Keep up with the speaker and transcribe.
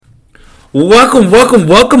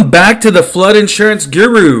Welcome back to the Flood Insurance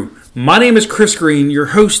Guru. My name is Chris Green, your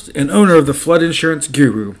host and owner of the Flood Insurance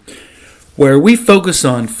Guru, where we focus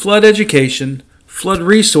on flood education, flood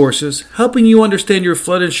resources, helping you understand your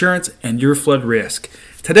flood insurance and your flood risk.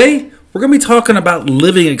 Today, we're going to be talking about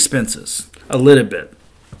living expenses a little bit.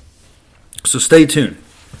 So stay tuned.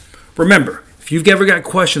 Remember, if you've ever got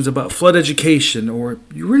questions about flood education or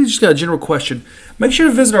you really just got a general question, make sure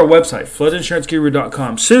to visit our website,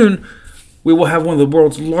 floodinsuranceguru.com. Soon, we will have one of the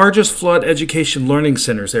world's largest flood education learning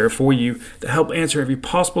centers there for you to help answer every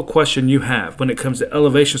possible question you have when it comes to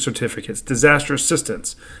elevation certificates, disaster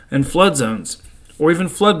assistance, and flood zones, or even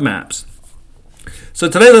flood maps. So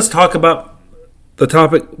today let's talk about the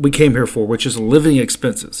topic we came here for, which is living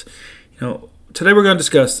expenses. Today we're going to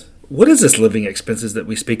discuss, what is this living expenses that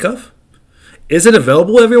we speak of? Is it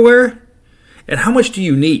available everywhere? And how much do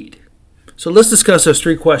you need? So let's discuss those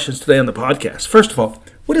three questions today on the podcast. First of all,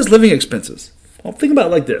 what is living expenses? Well, think about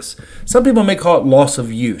it like this. Some people may call it loss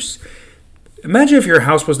of use. Imagine if your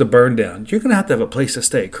house was to burn down. You're going to have a place to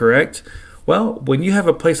stay, correct? Well, when you have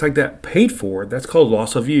a place like that paid for, that's called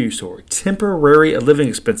loss of use or temporary living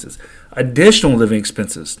expenses, additional living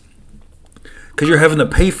expenses. Because you're having to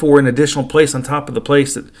pay for an additional place on top of the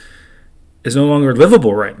place that is no longer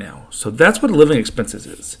livable right now. So that's what living expenses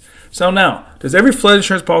is. So now, does every flood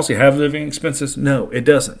insurance policy have living expenses? No, it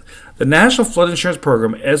doesn't. The National Flood Insurance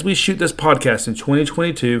Program, as we shoot this podcast in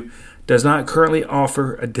 2022, does not currently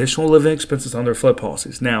offer additional living expenses on their flood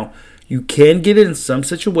policies. Now, you can get it in some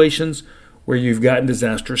situations where you've gotten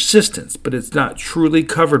disaster assistance, but it's not truly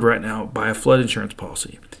covered right now by a flood insurance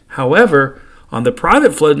policy. However, on the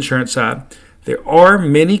private flood insurance side, there are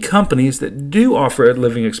many companies that do offer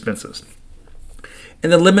living expenses.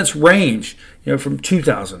 And the limits range, from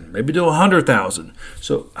 $2,000 maybe to $100,000.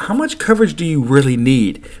 So how much coverage do you really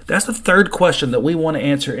need? That's the third question that we want to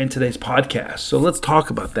answer in today's podcast. So let's talk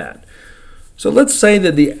about that. So let's say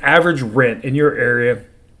that the average rent in your area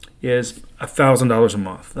is $1,000 a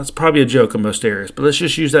month. That's probably a joke in most areas, but let's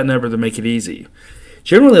just use that number to make it easy.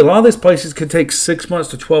 Generally, a lot of these places can take 6 months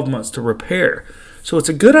to 12 months to repair. So it's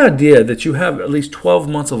a good idea that you have at least 12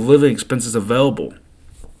 months of living expenses available.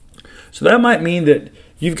 So that might mean that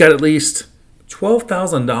you've got at least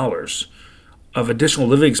 $12,000 of additional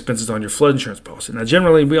living expenses on your flood insurance policy. Now,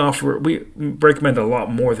 generally, we recommend a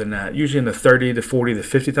lot more than that, usually in the $30,000 to $40,000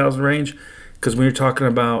 to $50,000 range, because when you're talking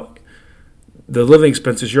about the living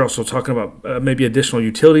expenses, you're also talking about maybe additional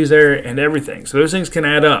utilities there and everything. So those things can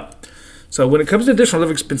add up. So when it comes to additional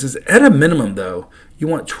living expenses, at a minimum, though, you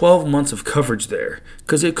want 12 months of coverage there,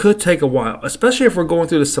 because it could take a while, especially if we're going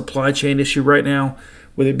through the supply chain issue right now,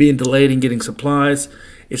 with it being delayed in getting supplies.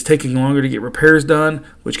 It's taking longer to get repairs done,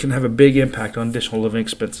 which can have a big impact on additional living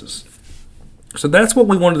expenses. So that's what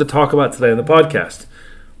we wanted to talk about today on the podcast.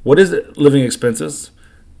 What is it, living expenses?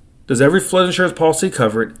 Does every flood insurance policy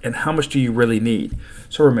cover it? And how much do you really need?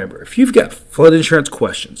 So remember, if you've got flood insurance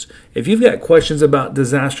questions, if you've got questions about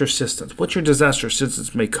disaster assistance, what your disaster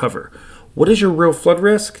assistance may cover, what is your real flood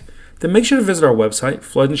risk, then make sure to visit our website,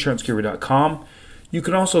 floodinsuranceguru.com. You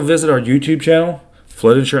can also visit our YouTube channel,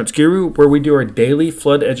 Flood Insurance Guru, where we do our daily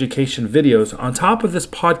flood education videos on top of this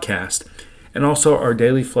podcast and also our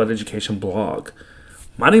daily flood education blog.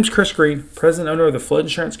 My name is Chris Green, president and owner of the Flood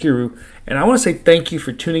Insurance Guru, and I want to say thank you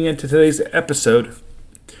for tuning in to today's episode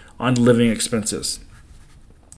on living expenses.